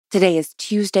Today is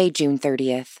Tuesday, June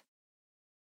 30th.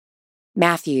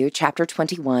 Matthew chapter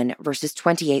 21, verses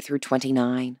 28 through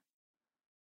 29.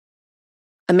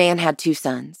 A man had 2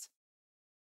 sons.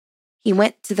 He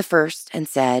went to the first and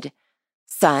said,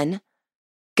 "Son,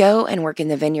 go and work in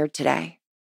the vineyard today."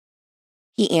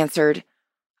 He answered,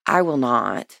 "I will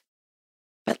not."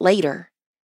 But later,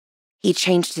 he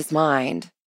changed his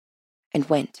mind and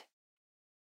went.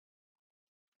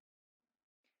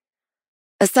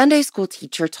 A Sunday school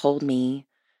teacher told me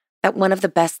that one of the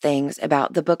best things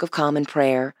about the Book of Common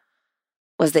Prayer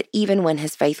was that even when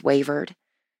his faith wavered,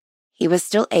 he was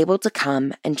still able to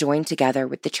come and join together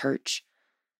with the church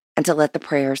and to let the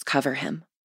prayers cover him.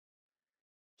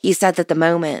 He said that the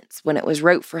moments when it was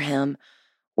rote for him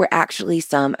were actually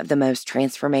some of the most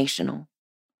transformational.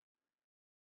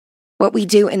 What we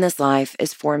do in this life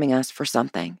is forming us for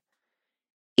something,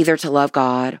 either to love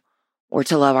God or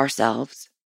to love ourselves.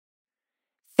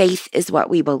 Faith is what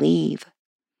we believe.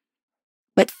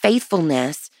 But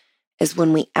faithfulness is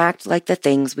when we act like the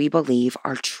things we believe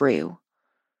are true.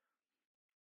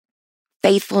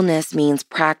 Faithfulness means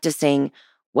practicing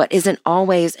what isn't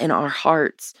always in our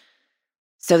hearts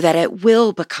so that it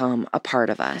will become a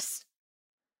part of us.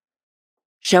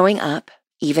 Showing up,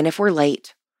 even if we're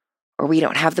late or we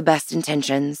don't have the best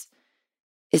intentions,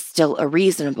 is still a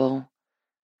reasonable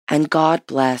and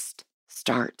God-blessed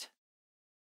start.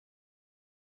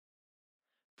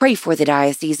 Pray for the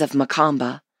Diocese of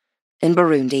Makamba in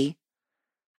Burundi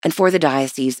and for the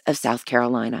Diocese of South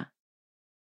Carolina.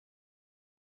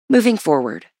 Moving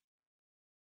forward,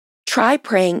 try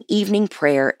praying evening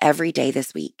prayer every day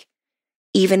this week,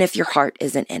 even if your heart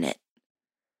isn't in it.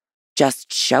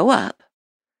 Just show up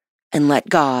and let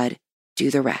God do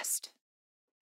the rest.